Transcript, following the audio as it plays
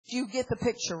You get the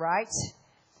picture, right?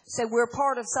 Say we're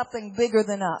part of something bigger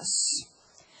than us.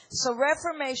 So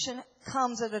Reformation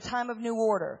comes at a time of new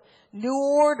order. New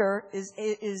order is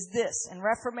this. And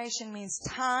Reformation means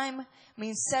time,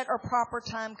 means set or proper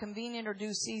time, convenient or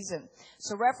due season.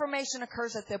 So Reformation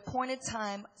occurs at the appointed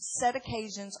time, set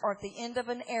occasions, or at the end of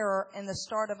an era and the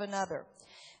start of another.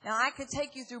 Now I could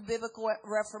take you through biblical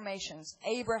reformations.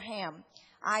 Abraham,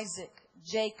 Isaac,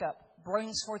 Jacob,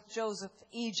 brings forth Joseph,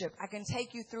 Egypt. I can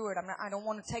take you through it. I don't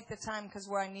want to take the time because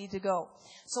where I need to go.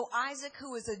 So Isaac,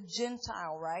 who is a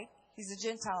Gentile, right? He's a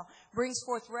Gentile, brings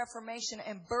forth Reformation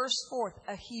and bursts forth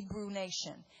a Hebrew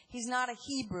nation. He's not a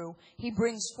Hebrew. He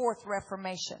brings forth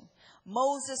Reformation.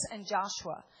 Moses and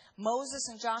Joshua. Moses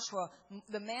and Joshua,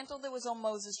 the mantle that was on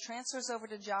Moses transfers over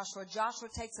to Joshua. Joshua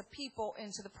takes a people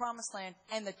into the promised land,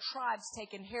 and the tribes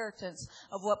take inheritance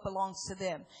of what belongs to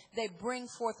them. They bring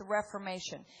forth the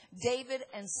Reformation. David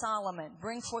and Solomon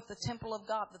bring forth the temple of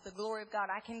God, the glory of God.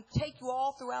 I can take you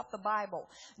all throughout the Bible.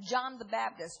 John the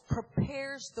Baptist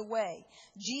prepares the way.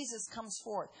 Jesus comes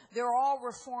forth. They're all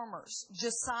reformers.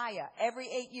 Josiah, every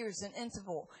 8 years, an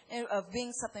interval of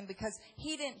being something, because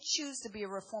he didn't choose to be a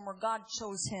reformer. God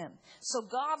chose him. So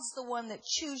God's the one that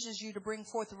chooses you to bring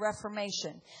forth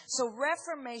Reformation. So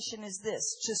Reformation is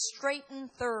this: to straighten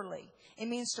thoroughly. It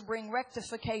means to bring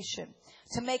rectification,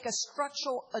 to make a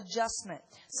structural adjustment.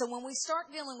 So when we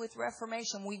start dealing with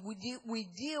Reformation, we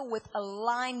deal with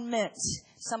alignment.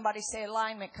 Somebody say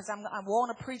alignment, because I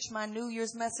want to preach my New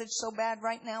Year's message so bad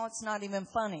right now, it's not even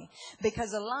funny.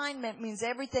 Because alignment means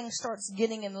everything starts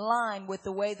getting in line with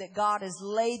the way that God has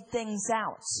laid things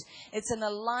out. It's an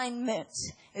alignment.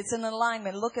 It's an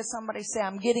alignment. Look at somebody, say,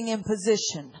 I'm getting in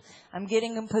position. I'm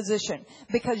getting in position.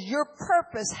 Because your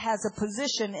purpose has a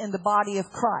position in the body of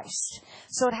Christ.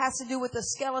 So it has to do with the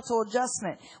skeletal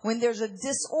adjustment. When there's a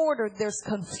disorder, there's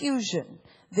confusion.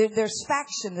 There's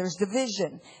faction, there's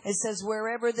division. It says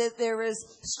wherever that there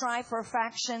is strife or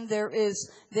faction, where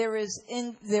there's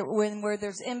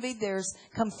envy, there's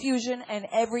confusion and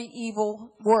every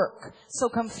evil work. So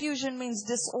confusion means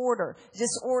disorder.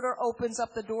 Disorder opens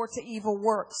up the door to evil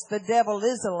works. The devil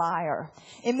is a liar.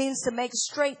 It means to make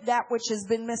straight that which has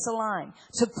been misaligned,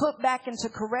 to put back into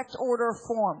correct order or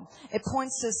form. It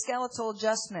points to skeletal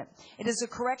adjustment. It is a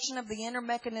correction of the inner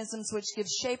mechanisms which give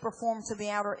shape or form to the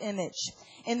outer image.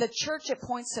 In the church, it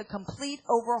points to a complete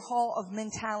overhaul of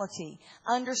mentality,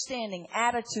 understanding,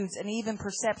 attitudes, and even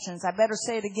perceptions. I better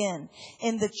say it again.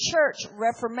 In the church,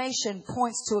 Reformation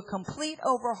points to a complete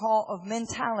overhaul of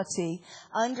mentality,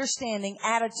 understanding,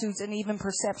 attitudes, and even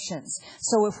perceptions.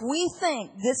 So if we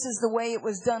think this is the way it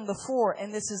was done before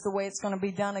and this is the way it's going to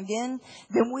be done again,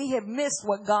 then we have missed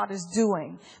what God is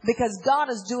doing. Because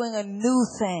God is doing a new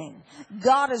thing.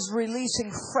 God is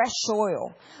releasing fresh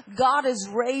oil. God is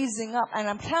raising up, and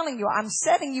I'm telling you, I'm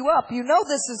setting you up. You know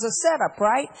this is a setup,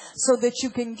 right? So that you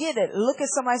can get it. Look at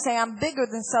somebody, say, I'm bigger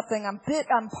than something.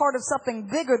 I'm part of something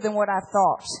bigger than what I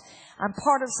thought. I'm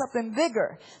part of something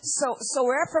bigger. So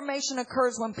Reformation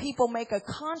occurs when people make a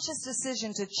conscious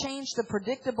decision to change the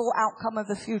predictable outcome of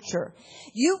the future.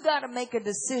 You've got to make a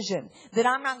decision that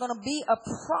I'm not going to be a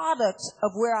product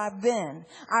of where I've been.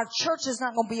 Our church is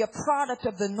not going to be a product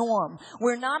of the norm.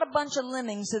 We're not a bunch of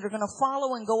lemmings that are going to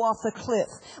follow and go off the cliff.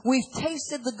 We've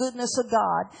tasted the goodness of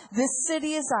God. This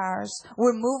city is ours.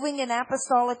 We're moving in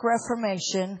apostolic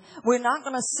reformation. We're not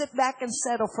going to sit back and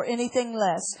settle for anything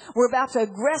less. We're about to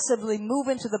aggressively move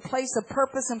into the place of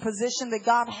purpose and position that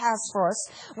God has for us.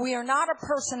 We are not a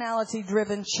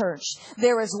personality-driven church.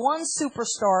 There is one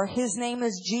superstar. His name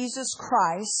is Jesus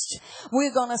Christ.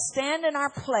 We're going to stand in our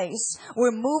place.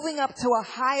 We're moving up to a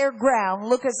higher ground.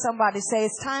 Look at somebody, say,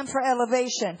 it's time for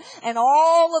elevation. And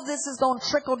all of this is going to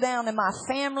trickle down in my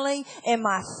family, in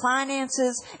my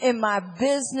finances, in my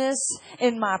business,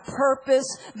 in my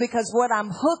purpose, because what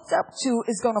I'm hooked up to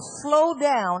is going to flow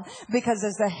down, because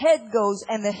as the head goes,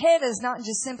 and the head is not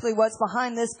just simply what's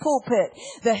behind this pulpit.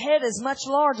 The head is much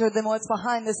larger than what's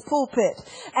behind this pulpit.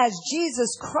 As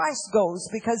Jesus Christ goes,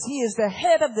 because he is the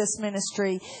head of this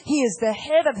ministry, he is the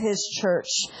head of his church,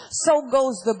 so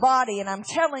goes the body. And I'm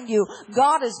telling you,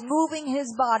 God is moving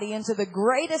his body into the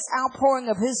greatest outpouring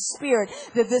of his spirit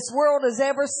that this world has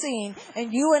ever seen.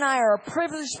 And you and I are a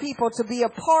privileged people to be a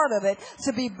part of it,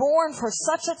 to be born for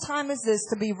such a time as this,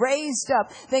 to be raised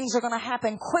up. Things are going to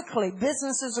happen quickly.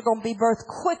 Businesses are going to be birthed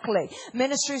quickly.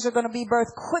 Ministries are going to be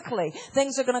birthed quickly.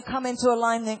 Things are going to come into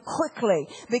alignment quickly,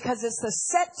 because it's the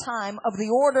set time of the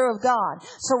order of God.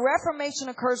 So Reformation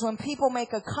occurs when people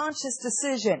make a conscious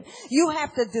decision. You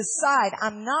have to decide,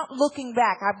 I'm not looking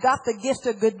back. I've got the gift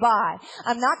of goodbye.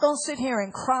 I'm not going to sit here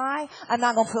and cry. I'm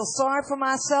not going to feel sorry for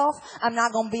myself. I'm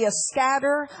not going to be a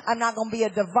scatter. I'm not going to be a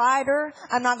divider.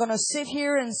 I'm not going to sit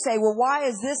here and say, well, why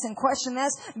is this and question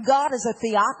this? God is a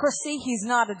theocracy. He's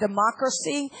not a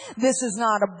democracy. This is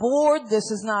not a board.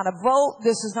 This is not a vote.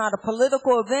 This is not a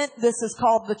political event. This is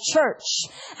called the church.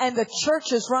 And the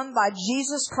church is run by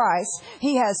Jesus Christ.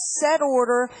 He has set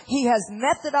order. He has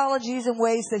methodologies and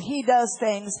ways that he does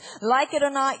things. Like it or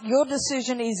not, your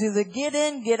decision is either get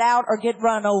in, get out, or get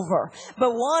run over.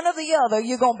 But one or the other,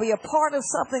 you're going to be a part of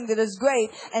something that is great.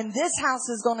 And this house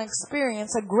is going to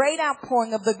experience a great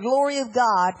outpouring of the glory of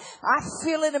God. I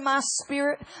feel it in my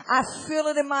spirit. I feel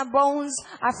it in my bones.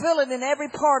 I feel it in every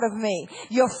part of me.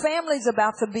 Your family's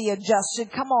about to be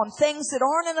adjusted. Come on, things that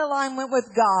aren't in alignment with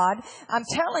God. I'm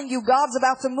telling you, God's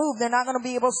about to move. They're not going to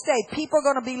be able to stay. People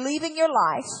are going to be leaving your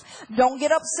life. Don't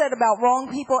get upset about wrong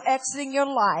people exiting your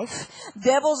life.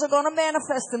 Devils are going to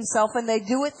manifest themselves, and they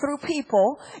do it through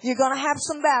people. You're going to have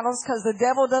some battles because the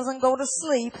devil doesn't go to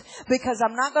sleep, because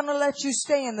I'm not going to let you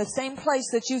stay in the same place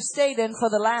that you've stayed in for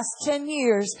the last 10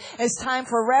 years. It's time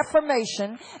for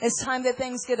reformation. It's time that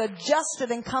things get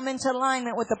adjusted and come into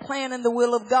alignment with the plan and the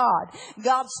will of God.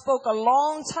 God spoke a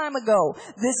long time ago.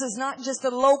 This is not just a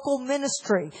local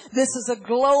ministry. This is a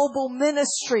global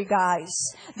ministry, guys.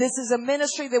 This is a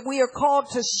ministry that we are called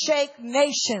to shake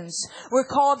nations. We're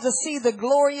called to see the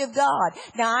glory of God.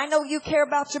 Now, I know you care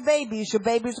about your babies. Your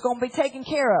babies are going to be taken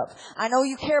care of. I know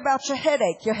you care about your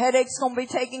headache. Your headache's going to be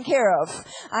taken care of.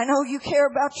 I know you care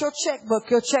about your checkbook.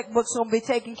 Your checkbook's going to be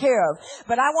taken care of.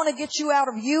 But I want to get you out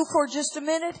of you for just a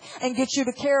minute and get you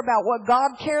to care about what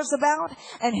God cares about.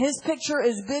 And his picture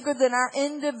is bigger than our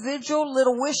individual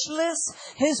little wish list.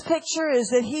 His picture is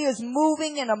that he is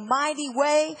moving in a mighty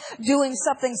way, doing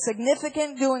something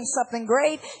significant, doing something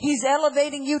great. He's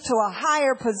elevating you to a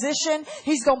higher position.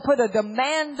 He's going to put a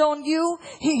demand on you.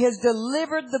 He has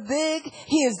delivered the big.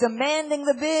 He is demanding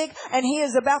the big, and he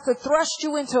is about to thrust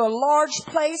you into a large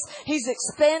place. He's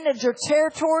expanded your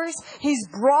territories. He's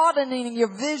broadening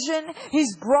your vision.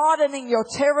 He's broadening your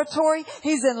territory.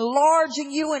 He's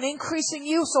enlarging you and increasing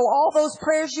you. So all those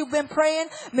prayers you've been praying,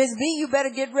 Ms. B, you better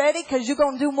get ready, because you're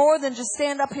going to do more than just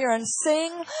stand up here and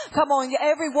sing. Come on,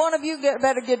 every one of you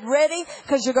better get ready,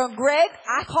 because you're going to, Greg,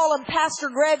 I call him Pastor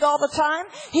Greg all the time.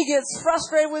 He gets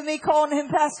frustrated with me calling him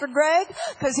Pastor Greg,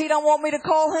 because he don't want me to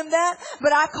call him that,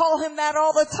 but I call him that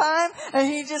all the time, and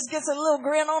he just gets a little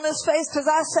grin on his face because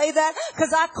I say that,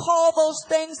 because I call those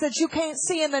things that you can't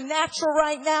see in the natural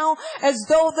right now as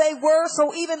though they were.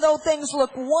 So even though things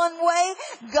look one way,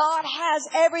 God has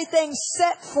everything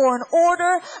set for an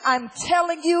order. I'm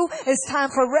telling you, it's time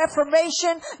for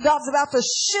reformation. God's about to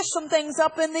shift some things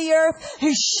up in the earth.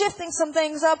 He's shifting some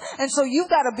things up, and so you've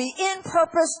got to be in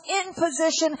purpose, in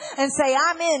position, and say,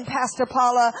 I'm in, Pastor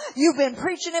Paula. You've been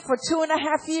preaching it for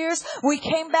 2.5 years. We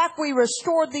came back, we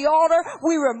restored the altar,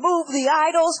 we removed the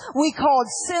idols, we called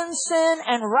sin, sin,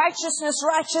 and righteousness,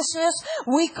 righteousness.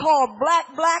 We called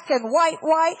black, black, and white,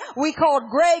 white. We called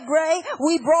gray, gray.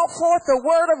 We brought forth the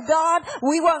word of God.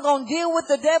 We weren't going to deal with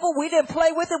the devil. We didn't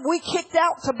play with him. We kicked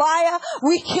out Tobiah.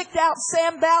 We kicked out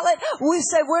Sanballat. We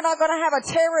said we're not going to have a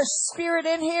terrorist spirit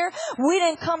in here. We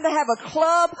didn't come to have a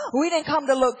club. We didn't come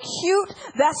to look cute.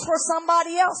 That's for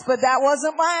somebody else, but that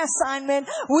wasn't my assignment.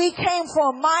 We came for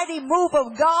a mighty move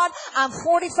of God. I'm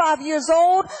 45 years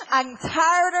old. I'm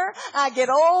tireder. I get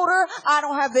older. I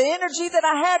don't have the energy that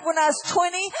I had when I was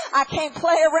 20. I can't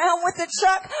play around with it,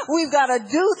 Chuck. We've got to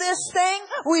do this thing.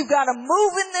 We've got to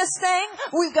move in this thing.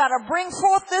 We've got to bring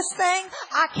forth this thing.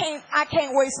 I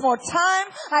can't waste more time.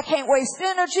 I can't waste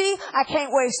energy. I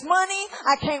can't waste money.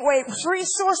 I can't waste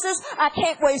resources. I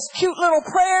can't waste cute little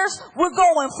prayers. We're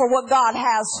going for what God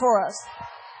has for us.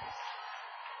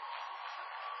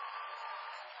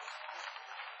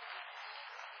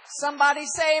 Somebody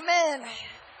say amen.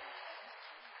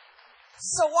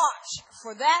 So watch.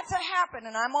 For that to happen,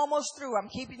 and I'm almost through. I'm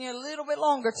keeping you a little bit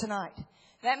longer tonight.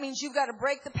 That means you've got to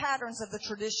break the patterns of the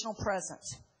traditional present.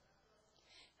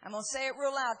 I'm going to say it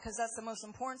real loud because that's the most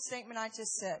important statement I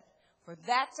just said. For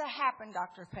that to happen,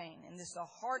 Dr. Payne, and this is the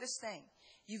hardest thing,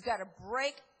 you've got to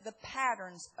break the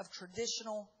patterns of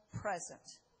traditional present.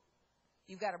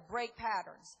 You've got to break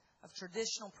patterns of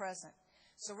traditional present.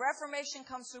 So reformation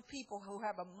comes through people who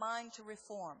have a mind to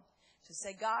reform, to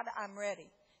say, God, I'm ready.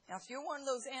 Now, if you're one of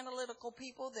those analytical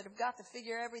people that have got to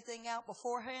figure everything out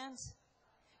beforehand,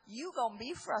 you're going to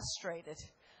be frustrated.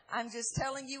 I'm just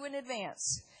telling you in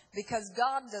advance, because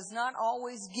God does not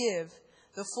always give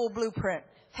the full blueprint.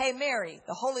 Hey, Mary,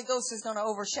 the Holy Ghost is going to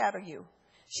overshadow you.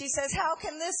 She says, how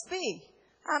can this be?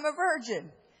 I'm a virgin.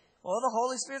 Well, the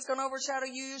Holy Spirit's going to overshadow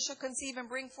you. You shall conceive and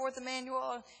bring forth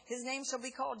Emmanuel. His name shall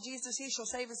be called Jesus. He shall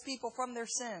save his people from their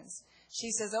sins.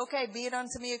 She says, okay, be it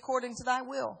unto me according to thy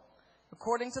will.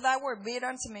 According to thy word, be it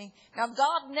unto me. Now,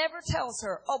 God never tells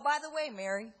her, oh, by the way,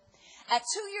 Mary, at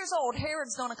 2 years old,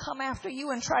 Herod's going to come after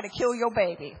you and try to kill your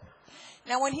baby.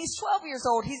 Now, when he's 12 years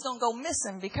old, he's going to go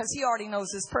missing because he already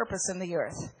knows his purpose in the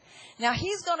earth. Now,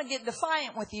 he's going to get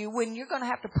defiant with you when you're going to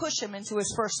have to push him into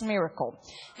his first miracle.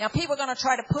 Now, people are going to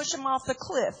try to push him off the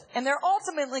cliff, and they're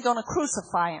ultimately going to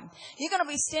crucify him. You're going to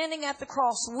be standing at the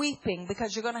cross weeping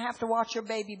because you're going to have to watch your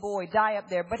baby boy die up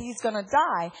there, but he's going to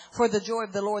die for the joy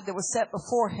of the Lord that was set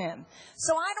before him.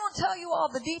 So I don't tell you all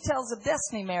the details of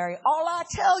destiny, Mary. All I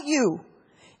tell you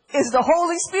is the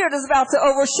Holy Spirit is about to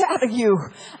overshadow you,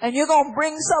 and you're going to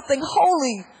bring something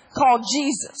holy called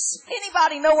Jesus.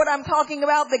 Anybody know what I'm talking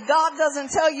about? That God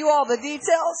doesn't tell you all the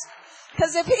details?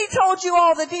 Because if he told you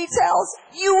all the details,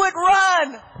 you would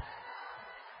run.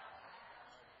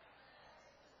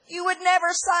 You would never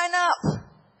sign up.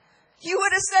 You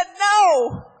would have said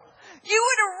no. You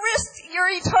would have risked your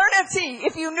eternity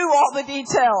if you knew all the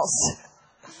details.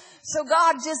 So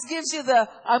God just gives you the,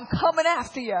 I'm coming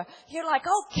after you. You're like,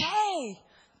 okay,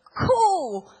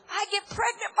 cool. I get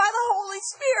pregnant by the Holy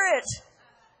Spirit.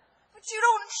 But you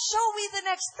don't show me the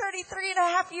next 33 and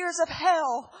a half years of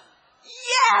hell.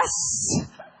 Yes!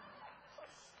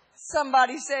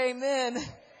 Somebody say amen.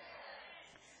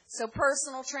 So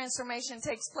personal transformation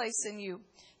takes place in you.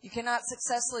 You cannot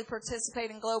successfully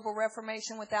participate in global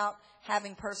reformation without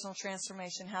having personal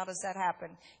transformation. How does that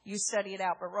happen? You study it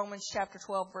out. But Romans chapter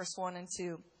 12, verse 1 and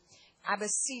 2. I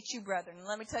beseech you, brethren. And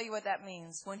let me tell you what that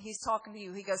means. When he's talking to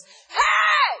you, he goes, hey!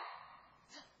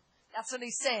 That's what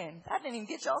he's saying. That didn't even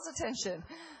get y'all's attention.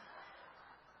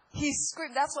 He's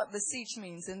screaming. That's what beseech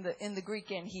means in the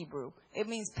Greek and Hebrew. It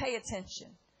means pay attention.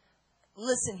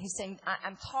 Listen, he's saying,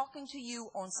 I'm talking to you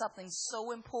on something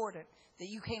so important that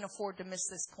you can't afford to miss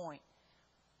this point.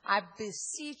 I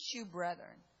beseech you,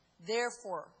 brethren,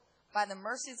 therefore, by the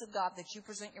mercies of God, that you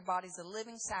present your bodies a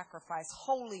living sacrifice,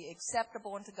 holy,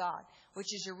 acceptable unto God,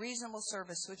 which is your reasonable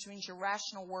service, which means your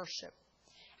rational worship.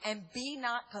 And be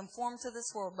not conformed to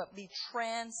this world, but be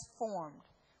transformed,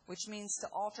 which means to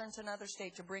alter into another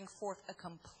state, to bring forth a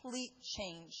complete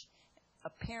change.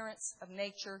 Appearance of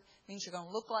nature means you're going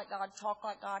to look like God, talk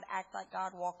like God, act like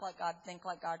God, walk like God, think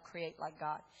like God, create like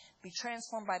God. Be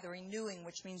transformed by the renewing,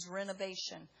 which means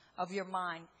renovation of your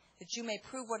mind, that you may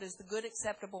prove what is the good,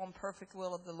 acceptable, and perfect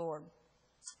will of the Lord.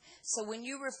 So when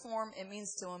you reform, it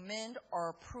means to amend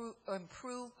or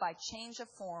improve by change of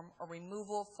form or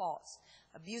removal of faults,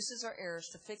 abuses, or errors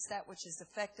to fix that which is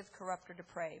defective, corrupt, or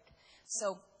depraved.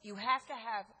 So you have to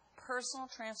have personal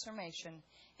transformation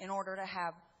in order to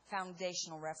have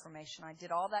foundational reformation. I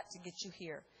did all that to get you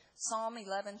here. Psalm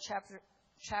 11,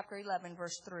 chapter 11,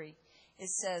 verse 3. It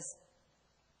says,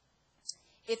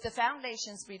 if the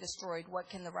foundations be destroyed, what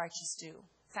can the righteous do?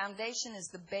 Foundation is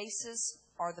the basis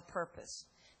or the purpose.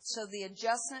 So the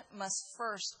adjustment must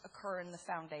first occur in the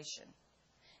foundation.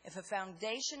 If a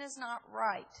foundation is not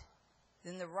right,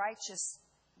 then the righteous,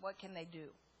 what can they do?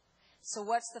 So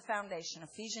what's the foundation?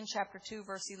 Ephesians chapter 2,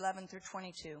 verse 11 through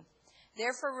 22.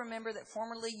 Therefore remember that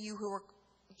formerly you who were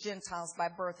Gentiles by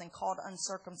birth and called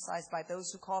uncircumcised by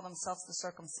those who call themselves the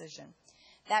circumcision,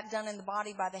 that done in the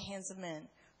body by the hands of men.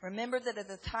 Remember that at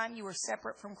the time you were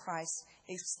separate from Christ,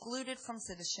 excluded from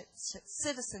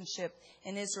citizenship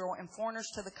in Israel, and foreigners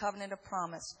to the covenant of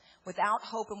promise, without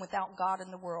hope and without God in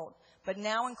the world. But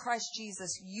now in Christ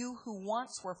Jesus, you who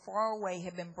once were far away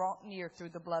have been brought near through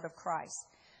the blood of Christ.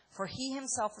 For he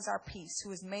himself is our peace, who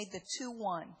has made the two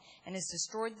one, and has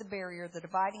destroyed the barrier, the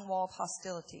dividing wall of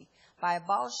hostility, by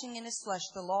abolishing in his flesh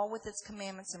the law with its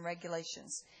commandments and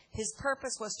regulations. His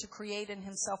purpose was to create in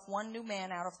himself one new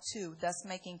man out of two, thus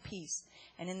making peace,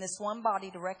 and in this one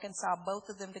body to reconcile both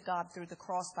of them to God through the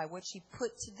cross, by which he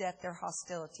put to death their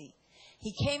hostility.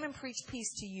 He came and preached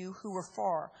peace to you who were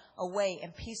far away,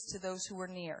 and peace to those who were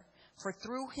near. For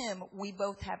through him we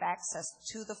both have access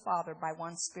to the Father by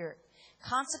one Spirit.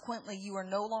 Consequently, you are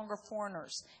no longer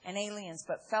foreigners and aliens,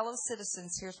 but fellow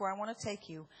citizens, here's where I want to take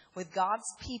you, with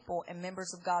God's people and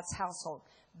members of God's household,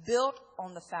 built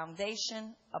on the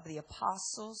foundation of the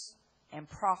apostles and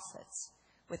prophets,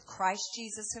 with Christ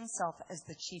Jesus himself as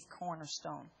the chief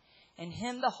cornerstone. In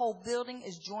him the whole building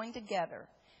is joined together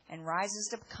and rises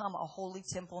to become a holy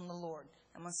temple in the Lord.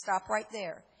 I'm going to stop right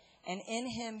there. And in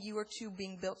him you are two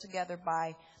being built together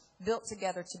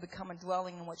to become a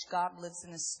dwelling in which God lives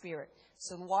in his Spirit.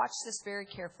 So watch this very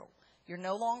careful. You're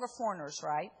no longer foreigners,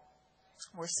 right?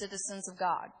 We're citizens of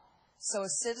God. So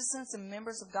as citizens and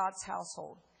members of God's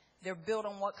household, they're built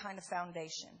on what kind of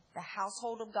foundation? The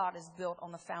household of God is built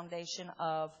on the foundation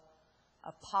of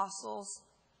apostles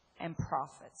and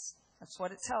prophets. That's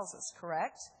what it tells us,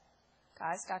 correct?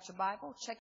 Guys, got your Bible? Check